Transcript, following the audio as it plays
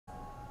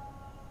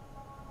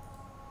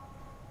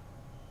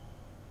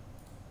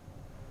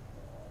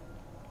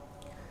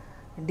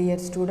Dear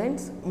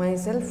students,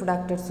 myself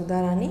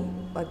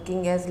Dr.C.SUDHARANI,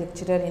 working as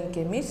lecturer in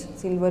chemist,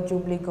 Silver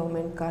Jubilee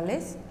Government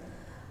College.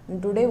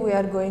 And today we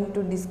are going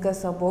to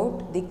discuss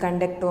about the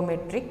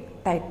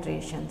conductometric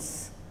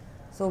titrations.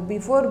 So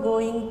before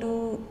going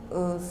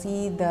to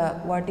see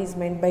what is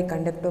meant by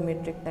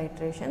conductometric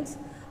titrations,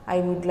 I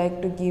would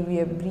like to give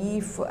you a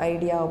brief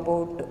idea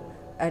about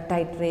a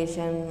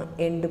titration,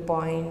 end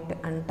point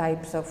and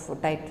types of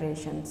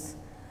titrations.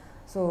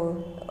 So,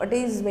 what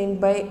is meant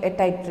by a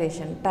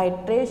titration?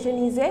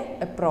 Titration is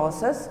a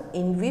process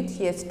in which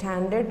a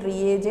standard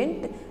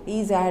reagent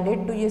is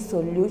added to a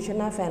solution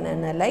of an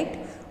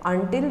analyte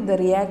until the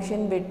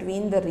reaction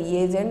between the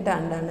reagent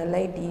and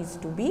analyte is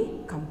to be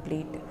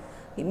complete.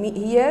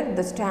 Here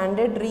the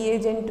standard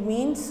reagent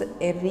means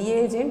a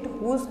reagent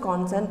whose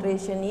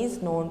concentration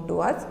is known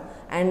to us,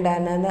 and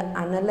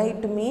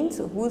analyte means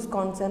whose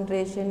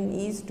concentration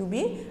is to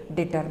be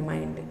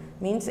determined.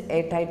 Means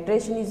a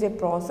titration is a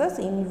process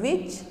in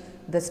which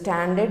the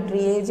standard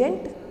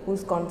reagent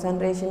whose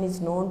concentration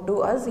is known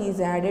to us is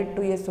added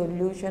to a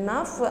solution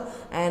of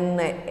an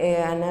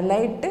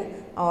analyte,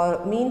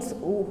 or means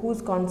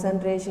whose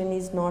concentration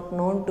is not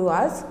known to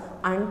us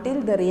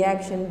until the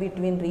reaction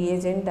between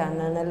reagent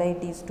and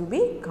analyte is to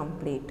be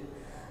complete.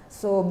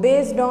 So,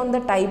 based on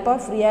the type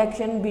of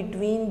reaction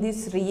between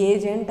this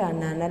reagent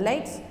and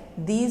analytes,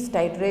 these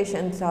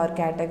titrations are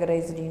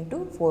categorized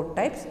into 4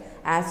 types: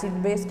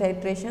 acid base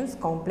titrations,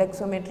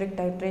 complexometric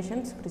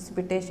titrations,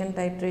 precipitation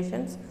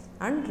titrations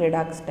and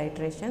redox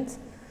titrations.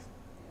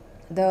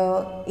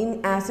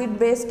 In acid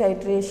base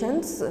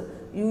titrations,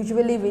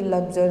 usually we will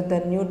observe the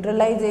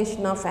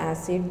neutralization of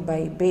acid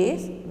by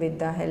base with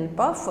the help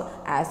of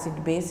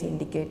acid base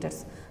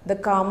indicators. The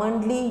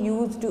commonly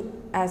used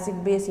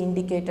acid base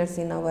indicators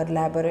in our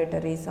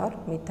laboratories are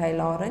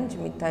methyl orange,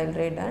 methyl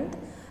red and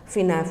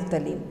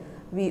phenolphthalein.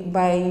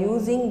 By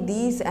using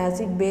these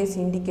acid base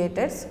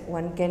indicators,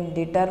 one can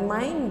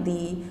determine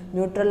the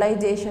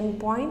neutralization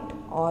point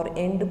or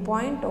end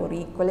point or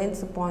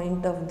equivalence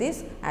point of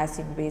this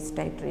acid base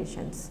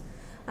titrations.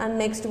 And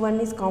next one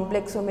is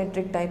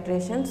complexometric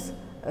titrations,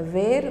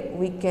 where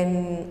we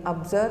can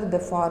observe the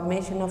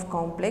formation of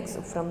complex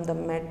from the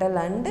metal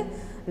and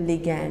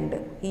ligand.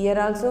 Here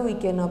also we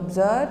can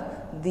observe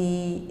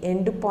the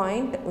end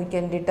point, we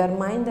can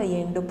determine the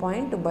end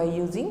point by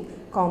using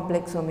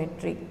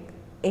complexometric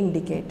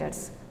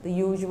indicators. The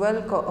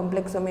usual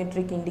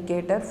complexometric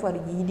indicator for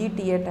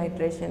EDTA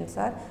titrations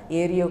are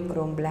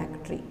areochrome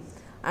black tree.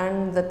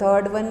 And the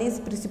third one is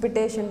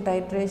precipitation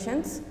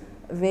titrations,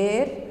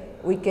 where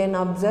we can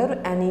observe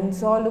an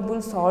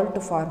insoluble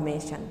salt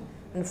formation.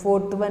 And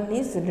fourth one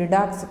is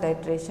redox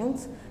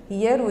titrations.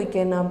 Here we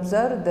can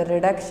observe the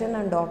reduction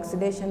and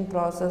oxidation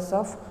process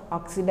of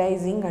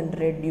oxidizing and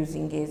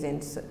reducing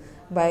agents.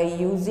 By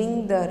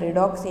using the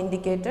redox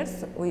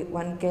indicators,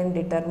 one can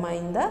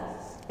determine the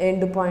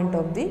end point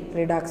of the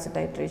redox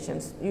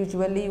titrations.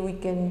 Usually we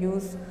can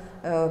use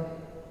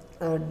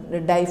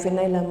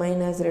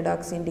diphenylamine as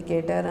redox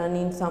indicator, and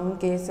in some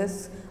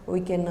cases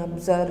we can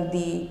observe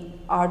the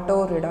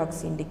auto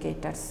redox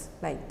indicators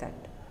like that.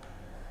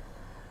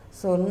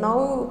 So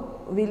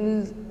now we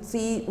will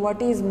see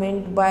what is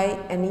meant by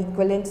an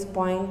equivalence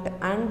point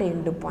and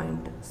end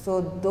point.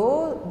 So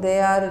though they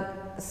are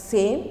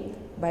same,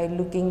 by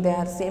looking they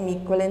are same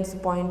equivalence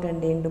point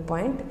and end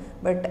point,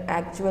 but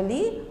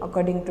actually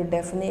according to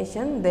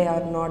definition they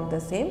are not the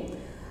same.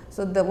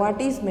 So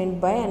what is meant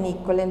by an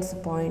equivalence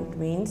point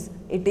means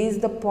it is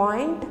the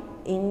point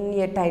in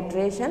a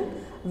titration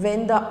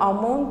when the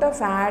amount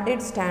of added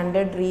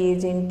standard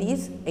reagent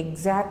is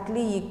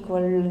exactly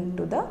equal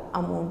to the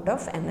amount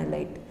of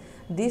analyte.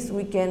 This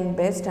we can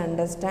best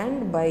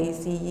understand by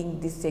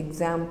seeing this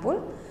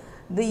example.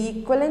 The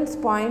equivalence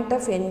point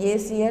of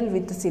NaCl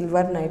with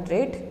silver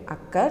nitrate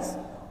occurs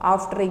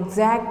after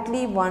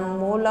exactly 1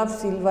 mole of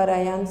silver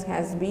ions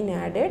has been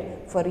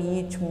added for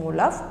each mole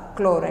of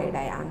chloride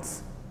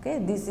ions. Okay,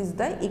 this is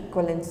the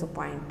equivalence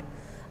point.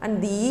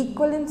 And the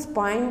equivalence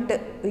point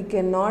we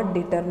cannot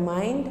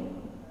determine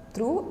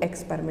through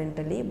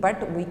experimentally,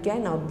 but we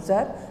can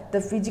observe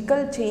the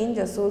physical change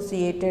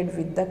associated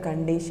with the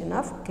condition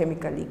of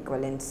chemical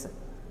equivalence.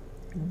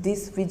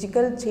 This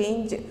physical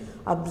change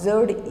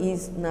observed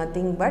is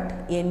nothing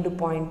but end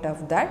point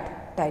of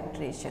that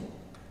titration.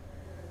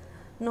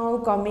 Now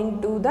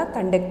coming to the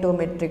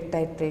conductometric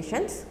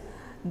titrations.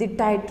 The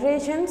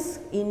titrations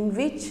in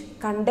which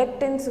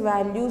conductance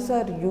values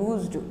are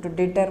used to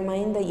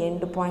determine the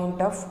end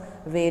point of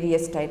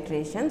various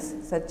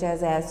titrations, such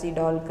as acid,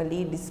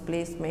 alkali,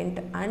 displacement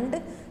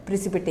and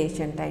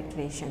precipitation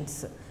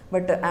titrations.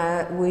 But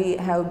we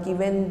have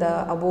given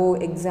the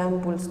above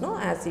examples, no,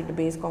 acid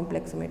base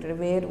complexometer,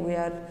 where we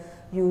are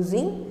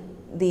using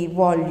the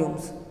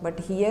volumes, but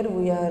here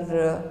we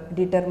are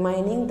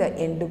determining the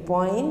end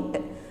point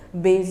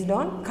based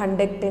on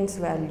conductance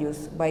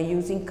values. By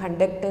using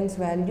conductance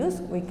values,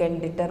 we can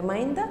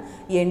determine the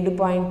end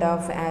point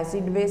of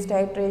acid base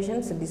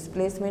titrations,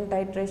 displacement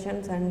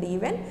titrations, and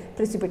even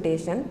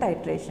precipitation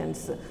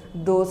titrations.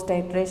 Those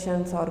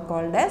titrations are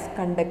called as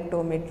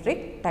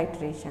conductometric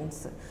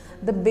titrations.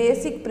 The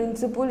basic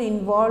principle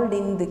involved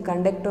in the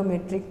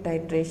conductometric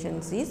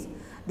titrations is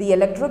the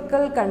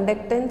electrical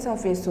conductance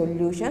of a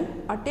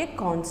solution at a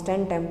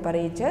constant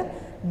temperature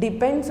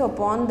depends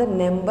upon the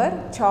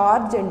number,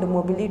 charge and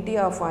mobility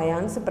of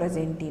ions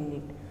present in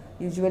it.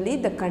 Usually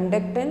the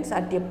conductance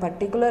at a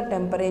particular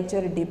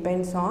temperature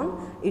depends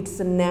on its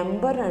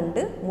number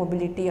and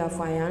mobility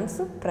of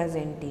ions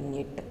present in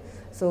it.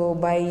 So,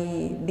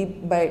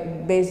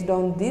 based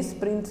on this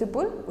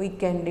principle, we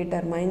can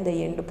determine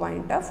the end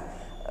point of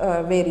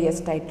various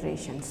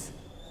titrations.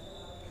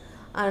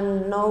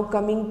 And now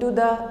coming to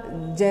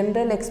the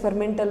general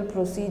experimental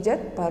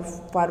procedure for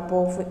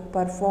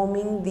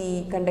performing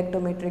the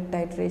conductometric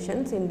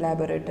titrations in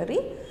laboratory.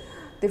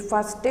 The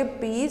first step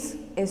is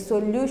a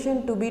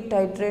solution to be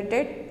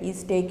titrated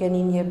is taken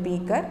in a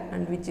beaker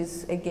and which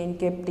is again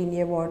kept in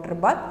a water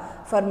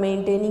bath for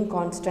maintaining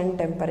constant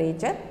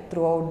temperature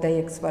throughout the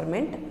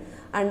experiment,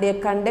 and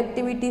a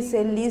conductivity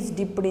cell is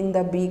dipped in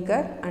the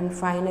beaker and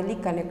finally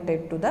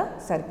connected to the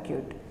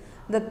circuit.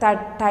 The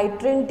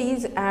titrant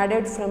is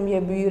added from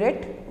a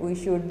burette. We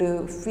should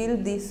fill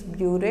this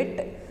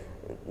burette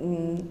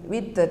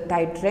with the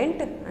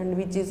titrant and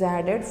which is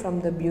added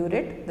from the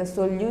burette. The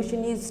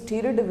solution is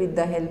stirred with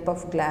the help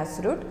of glass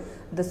rod.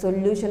 The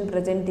solution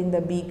present in the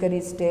beaker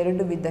is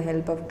stirred with the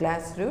help of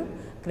glass rod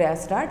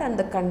and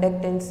the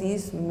conductance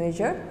is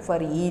measured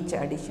for each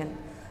addition.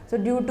 So,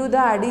 due to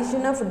the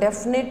addition of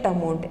definite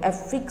amount, a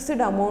fixed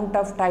amount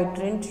of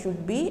titrant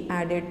should be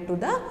added to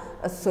the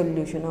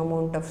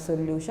amount of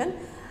solution.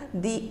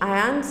 The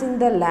ions in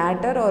the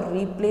latter are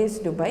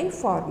replaced by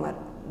former.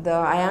 The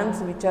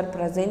ions which are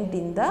present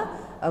in the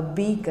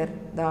beaker,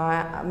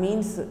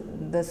 means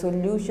the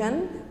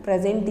solution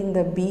present in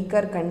the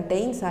beaker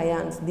contains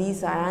ions.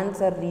 These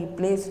ions are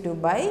replaced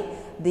by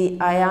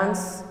the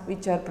ions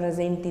which are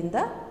present in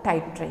the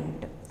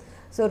titrant.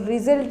 So,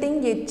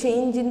 resulting a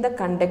change in the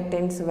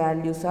conductance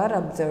values are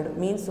observed,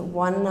 means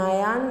one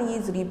ion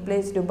is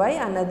replaced by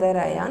another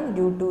ion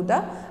due to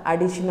the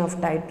addition of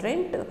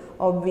titrant.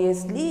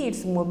 Obviously,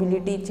 its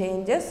mobility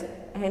changes,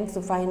 hence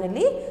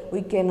finally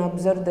we can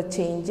observe the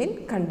change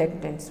in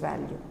conductance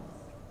value.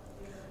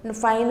 And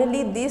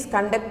finally, these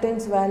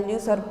conductance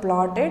values are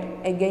plotted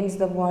against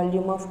the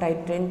volume of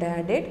titrant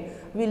added.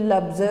 We will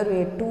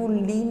observe two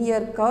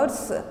linear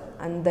curves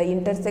and the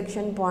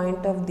intersection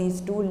point of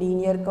these two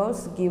linear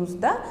curves gives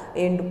the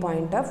end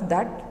point of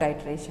that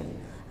titration.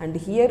 And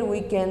here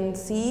we can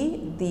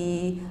see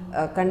the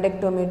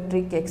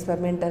conductometric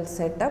experimental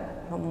setup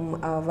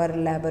from our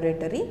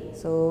laboratory.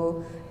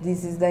 So,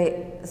 this is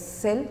the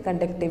cell,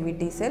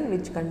 conductivity cell,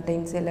 which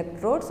contains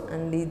electrodes,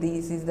 and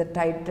this is the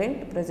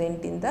titrant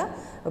present in the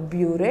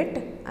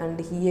burette, and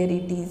here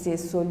it is a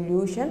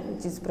solution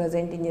which is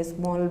present in a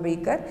small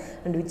beaker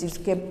and which is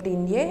kept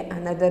in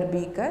another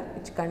beaker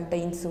which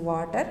contains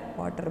water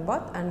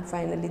bath, and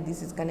finally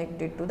this is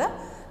connected to the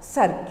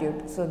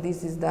circuit. So,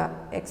 this is the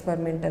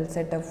experimental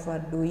setup for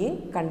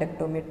doing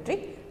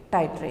conductometric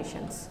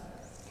titrations.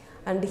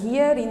 And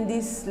here in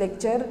this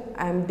lecture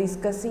I am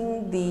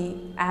discussing the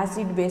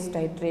acid base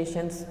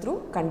titrations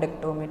through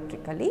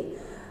conductometrically.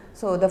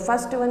 So, the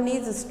first one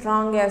is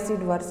strong acid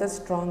versus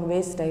strong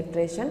base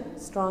titration.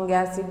 Strong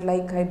acid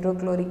like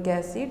hydrochloric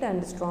acid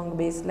and strong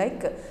base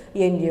like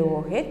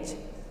NaOH.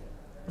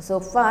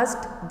 So,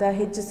 first the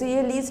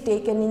HCl is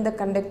taken in the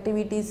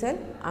conductivity cell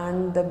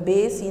and the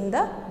base in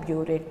the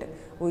burette.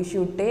 We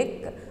should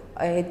take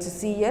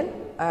HCl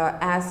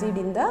acid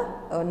in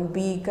the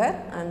beaker,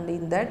 and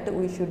in that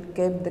we should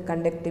keep the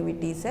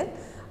conductivity cell,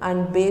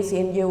 and base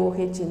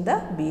NaOH in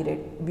the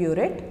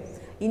burette.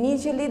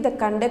 Initially the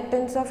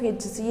conductance of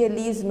HCl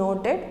is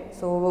noted.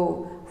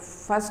 So,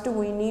 first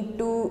we need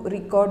to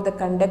record the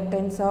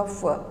conductance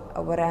of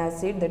our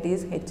acid, that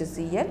is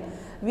HCl,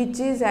 which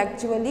is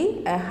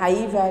actually a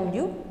high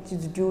value, which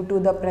is due to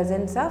the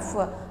presence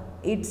of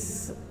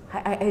its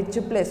H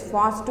plus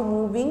fast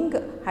moving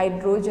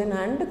hydrogen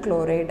and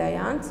chloride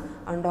ions,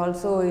 and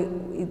also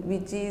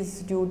which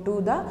is due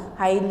to the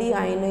highly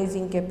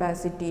ionizing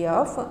capacity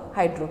of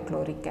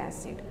hydrochloric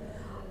acid.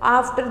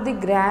 After the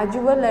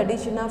gradual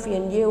addition of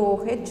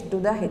NaOH to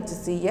the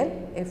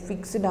HCl, a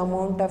fixed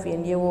amount of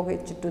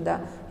NaOH to the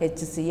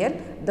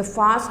HCl, the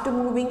fast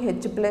moving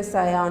H plus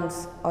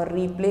ions are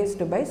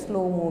replaced by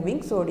slow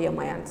moving sodium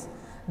ions.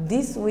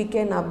 This we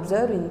can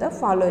observe in the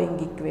following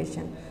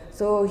equation.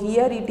 So,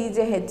 here it is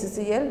a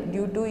HCl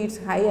due to its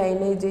high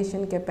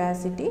ionization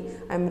capacity.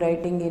 I am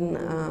writing in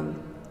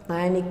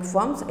ionic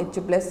forms H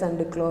plus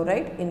and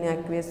chloride in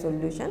aqueous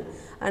solution,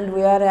 and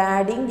we are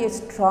adding a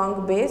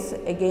strong base,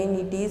 again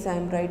it is I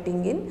am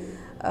writing in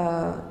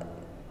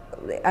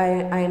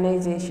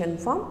ionization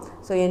form.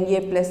 So, Na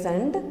plus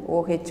and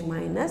OH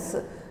minus.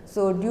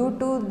 So, due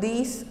to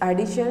this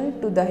addition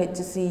to the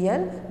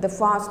HCl, the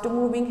fast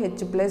moving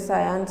H plus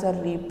ions are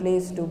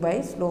replaced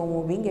by slow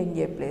moving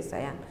Na plus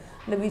ion,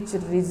 which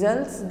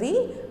results the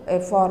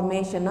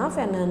formation of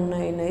an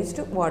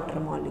unionized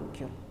water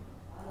molecule.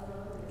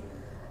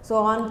 So,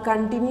 on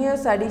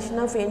continuous addition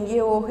of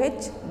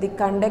NaOH, the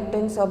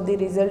conductance of the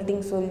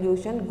resulting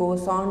solution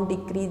goes on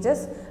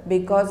decreases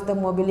because the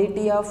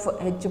mobility of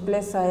H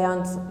plus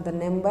ions, the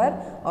number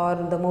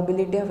or the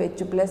mobility of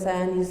H plus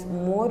ion is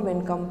more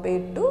when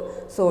compared to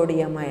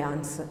sodium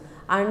ions,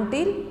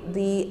 until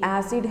the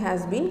acid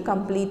has been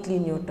completely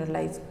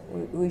neutralized.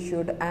 We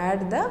should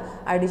add the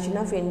addition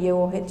of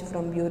NaOH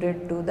from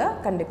burette to the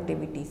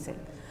conductivity cell.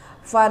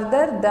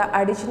 Further, the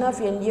addition of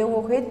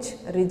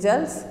NaOH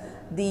results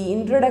the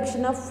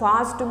introduction of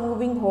fast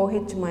moving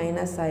OH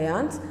minus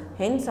ions.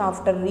 Hence,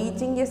 after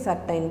reaching a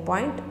certain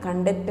point,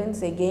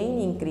 conductance again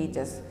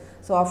increases.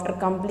 So, after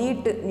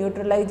complete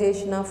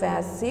neutralization of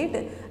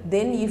acid,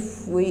 then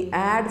if we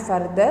add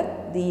further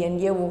the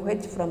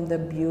NaOH from the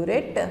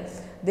burette,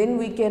 then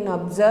we can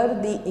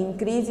observe the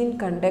increase in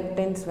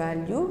conductance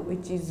value,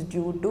 which is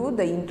due to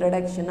the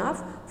introduction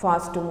of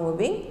fast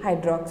moving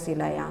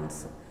hydroxyl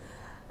ions.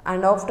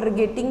 And after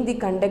getting the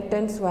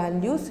conductance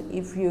values,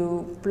 if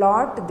you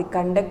plot the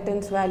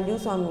conductance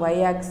values on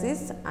y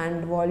axis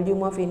and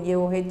volume of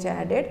NaOH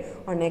added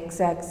on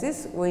x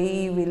axis,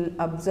 we will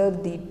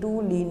observe the two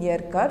linear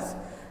curves.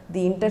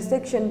 The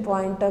intersection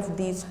point of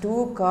these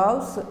two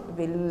curves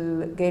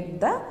will get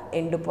the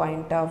end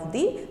point of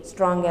the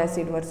strong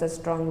acid versus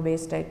strong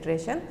base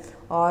titration,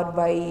 or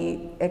by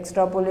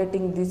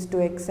extrapolating this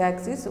to x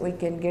axis, we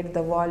can get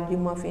the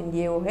volume of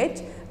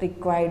NaOH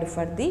required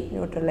for the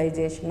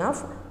neutralization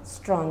of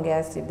strong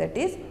acid, that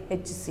is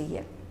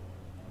HCl.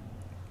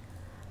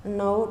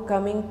 Now,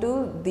 coming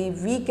to the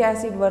weak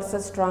acid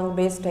versus strong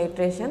base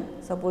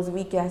titration. Suppose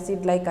weak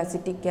acid like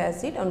acetic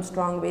acid and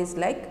strong base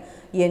like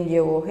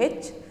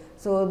NaOH.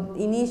 So,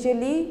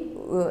 initially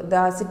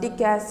the acetic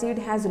acid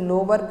has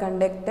lower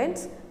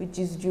conductance, which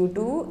is due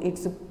to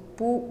its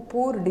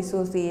poor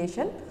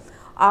dissociation.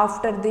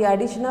 After the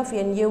addition of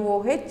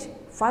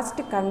NaOH, first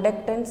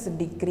conductance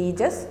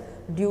decreases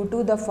due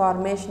to the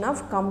formation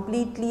of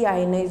completely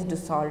ionized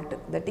salt,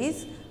 that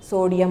is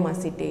sodium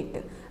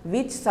acetate,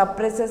 which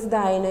suppresses the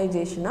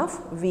ionization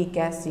of weak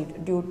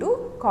acid due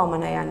to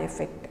common ion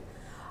effect.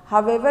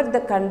 However,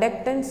 the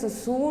conductance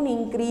soon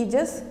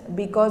increases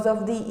because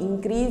of the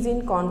increase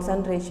in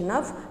concentration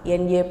of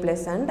Na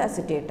plus and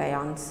acetate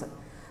ions.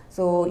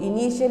 So,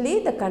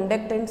 initially the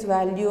conductance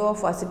value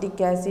of acetic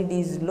acid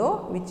is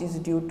low, which is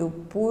due to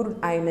poor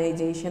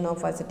ionization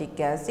of acetic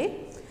acid.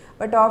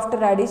 But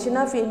after addition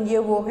of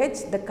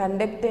NaOH, the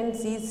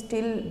conductance is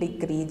still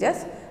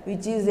decreases,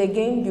 which is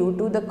again due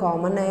to the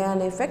common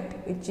ion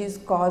effect, which is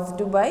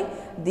caused by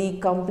the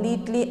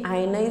completely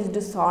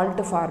ionized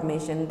salt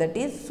formation, that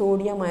is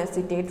sodium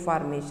acetate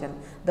formation.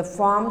 The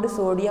formed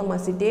sodium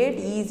acetate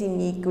is in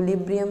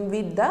equilibrium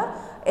with the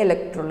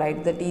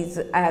electrolyte, that is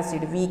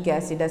acid, weak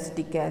acid,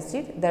 acetic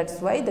acid. That is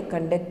why the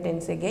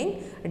conductance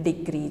again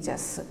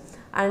decreases.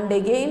 And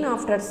again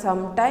after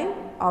some time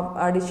of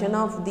addition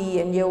of the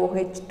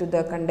NaOH to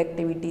the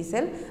conductivity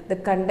cell, the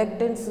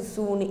conductance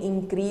soon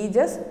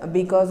increases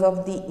because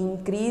of the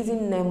increase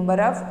in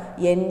number of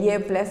Na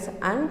plus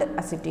and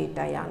acetate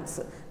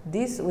ions.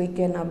 This we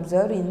can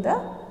observe in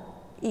the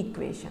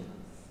equation.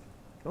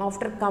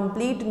 After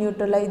complete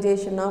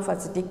neutralization of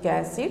acetic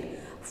acid,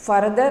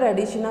 further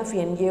addition of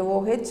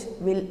NaOH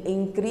will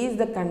increase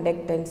the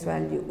conductance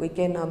value. We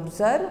can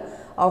observe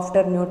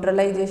after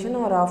neutralization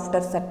or after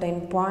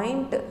certain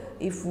point,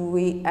 if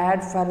we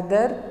add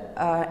further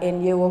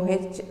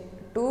NaOH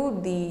to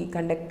the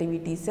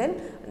conductivity cell,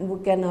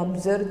 we can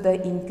observe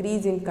the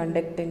increase in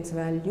conductance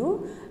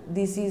value.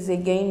 This is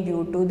again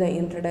due to the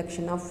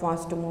introduction of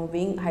fast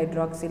moving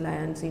hydroxyl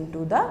ions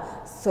into the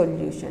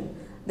solution.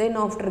 Then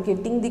after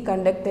getting the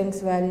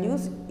conductance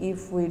values,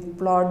 if we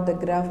plot the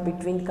graph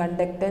between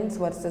conductance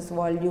versus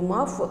volume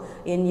of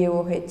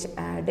NaOH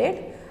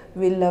added,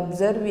 we will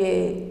observe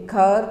a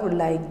curve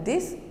like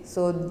this.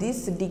 So,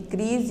 this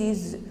decrease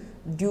is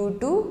due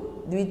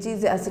to which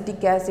is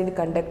acetic acid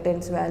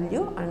conductance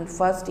value, and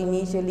first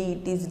initially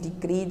it is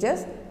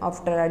decreases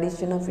after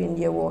addition of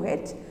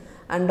NaOH,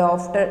 and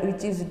after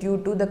which is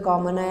due to the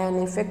common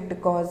ion effect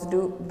caused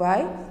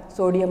by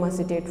sodium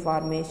acetate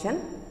formation,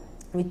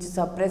 which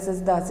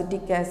suppresses the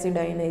acetic acid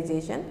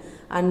ionization,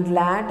 and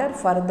later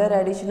further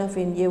addition of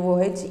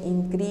NaOH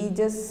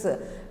increases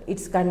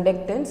its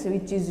conductance,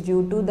 which is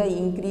due to the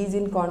increase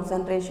in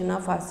concentration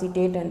of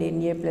acetate and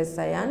Na plus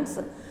ions,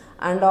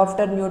 and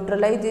after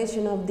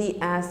neutralization of the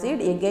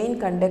acid again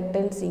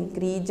conductance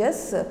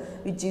increases,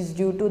 which is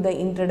due to the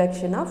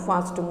introduction of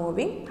fast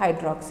moving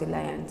hydroxyl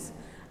ions.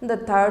 The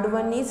third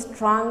one is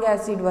strong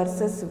acid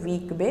versus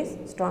weak base,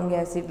 strong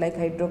acid like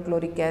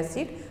hydrochloric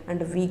acid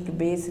and weak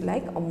base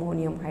like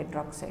ammonium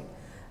hydroxide.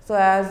 So,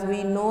 as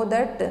we know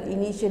that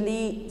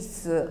initially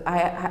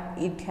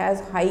it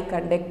has high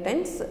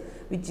conductance,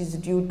 which is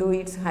due to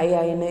its high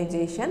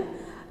ionization.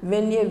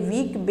 when a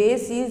weak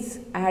base is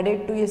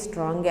added to a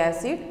strong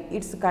acid,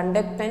 its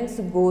conductance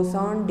goes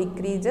on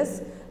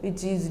decreases,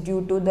 which is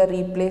due to the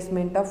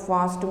replacement of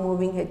fast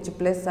moving H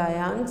plus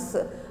ions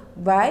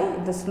by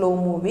the slow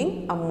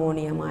moving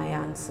ammonium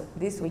ions.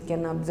 This we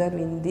can observe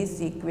in this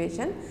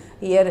equation.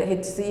 Here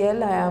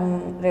HCl I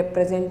am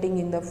representing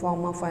in the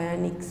form of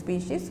ionic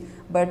species,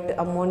 but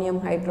ammonium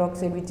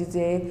hydroxide, which is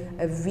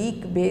a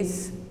weak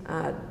base,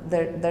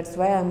 that's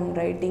why I am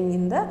writing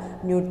in the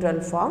neutral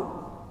form.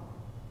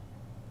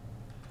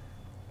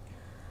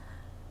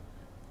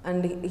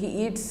 And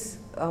its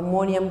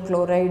ammonium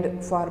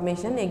chloride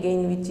formation,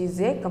 again which is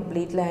a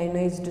completely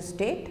ionized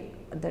state,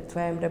 that is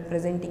why I am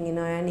representing in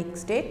ionic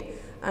state,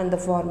 and the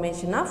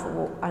formation of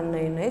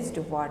unionized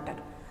water.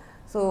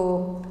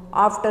 So,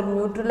 after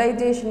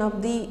neutralization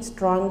of the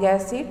strong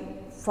acid,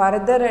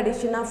 further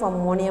addition of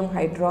ammonium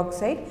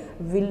hydroxide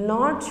will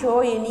not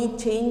show any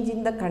change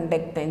in the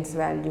conductance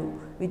value,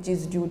 which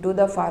is due to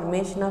the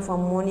formation of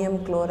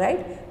ammonium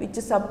chloride, which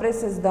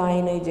suppresses the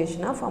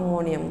ionization of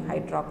ammonium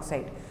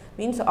hydroxide.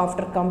 Means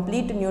after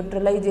complete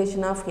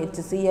neutralization of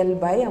HCl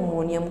by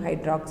ammonium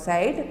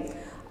hydroxide,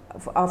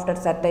 after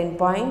certain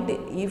point,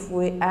 if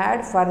we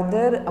add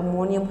further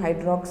ammonium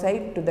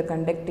hydroxide to the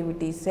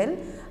conductivity cell,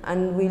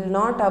 and will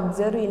not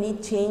observe any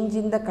change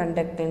in the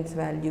conductance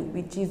value,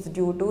 which is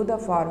due to the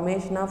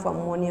formation of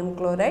ammonium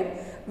chloride,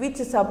 which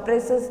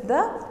suppresses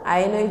the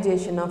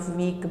ionization of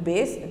weak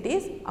base, that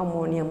is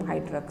ammonium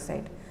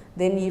hydroxide.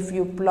 Then if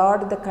you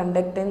plot the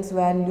conductance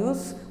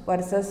values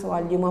versus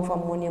volume of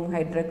ammonium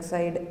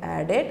hydroxide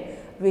added,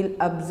 will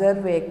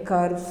observe a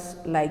curves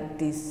like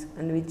this,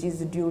 and which is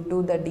due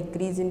to the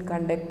decrease in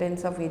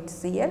conductance of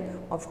HCl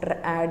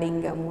after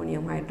adding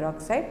ammonium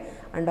hydroxide,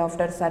 and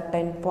after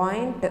certain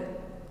point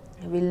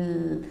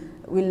will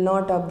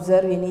not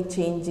observe any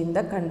change in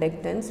the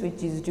conductance,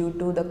 which is due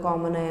to the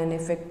common ion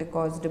effect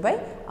caused by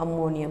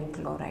ammonium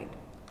chloride.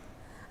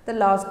 The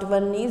last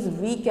one is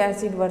weak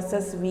acid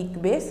versus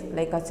weak base,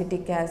 like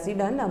acetic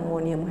acid and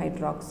ammonium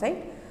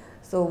hydroxide.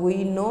 So,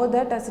 we know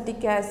that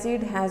acetic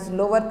acid has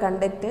lower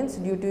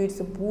conductance due to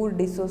its poor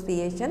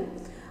dissociation,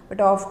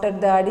 but after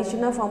the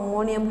addition of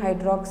ammonium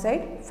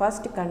hydroxide,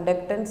 first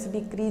conductance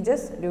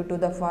decreases due to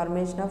the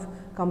formation of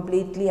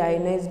completely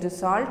ionized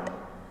salt,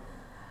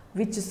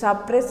 which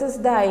suppresses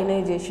the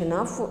ionization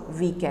of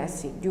weak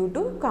acid due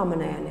to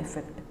common ion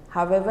effect.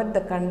 However,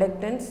 the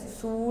conductance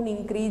soon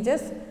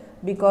increases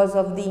because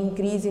of the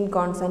increase in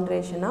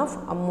concentration of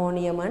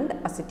ammonium and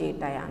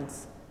acetate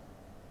ions.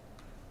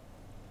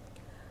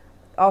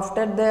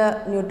 After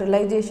the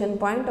neutralization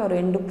point or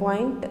end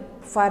point,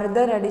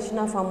 further addition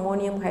of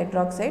ammonium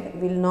hydroxide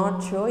will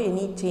not show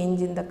any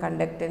change in the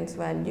conductance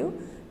value,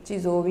 which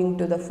is owing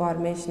to the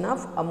formation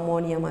of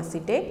ammonium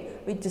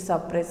acetate, which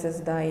suppresses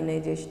the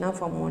ionization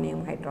of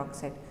ammonium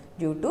hydroxide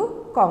due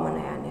to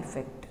common ion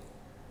effect.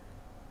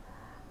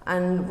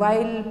 And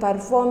while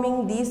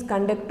performing these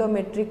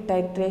conductometric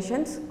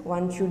titrations,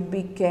 one should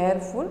be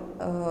careful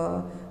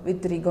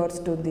with regards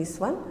to this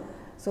one.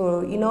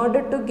 So, in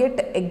order to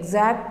get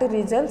exact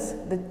results,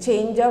 the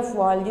change of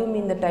volume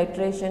in the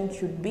titration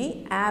should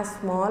be as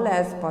small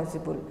as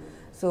possible.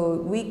 So,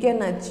 we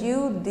can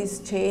achieve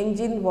this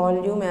change in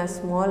volume as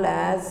small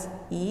as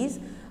is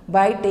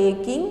by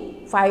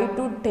taking 5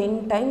 to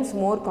 10 times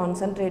more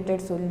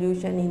concentrated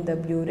solution in the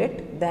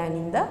burette than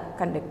in the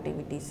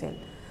conductivity cell.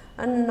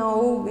 And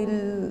now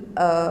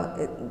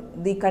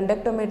the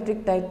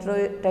conductometric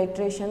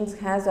titrations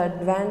has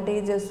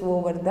advantages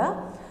over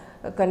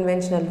the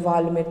conventional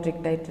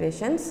volumetric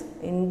titrations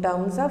in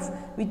terms of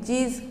which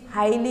is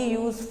highly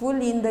useful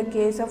in the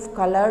case of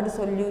colored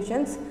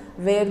solutions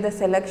where the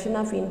selection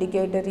of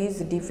indicator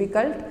is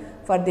difficult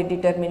for the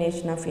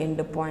determination of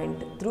end point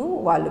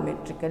through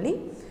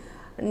volumetrically.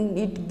 And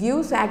it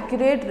gives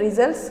accurate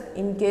results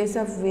in case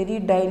of very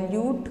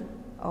dilute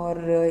or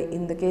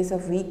in the case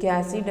of weak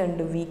acid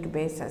and weak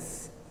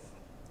bases.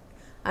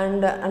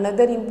 And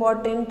another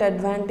important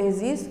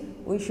advantage is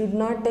we should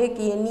not take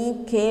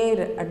any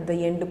care at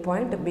the end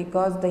point,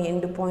 because the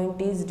end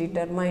point is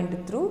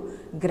determined through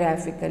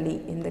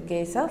graphically in the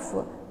case of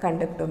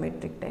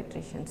conductometric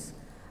titrations.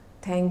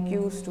 Thank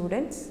you,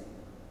 students.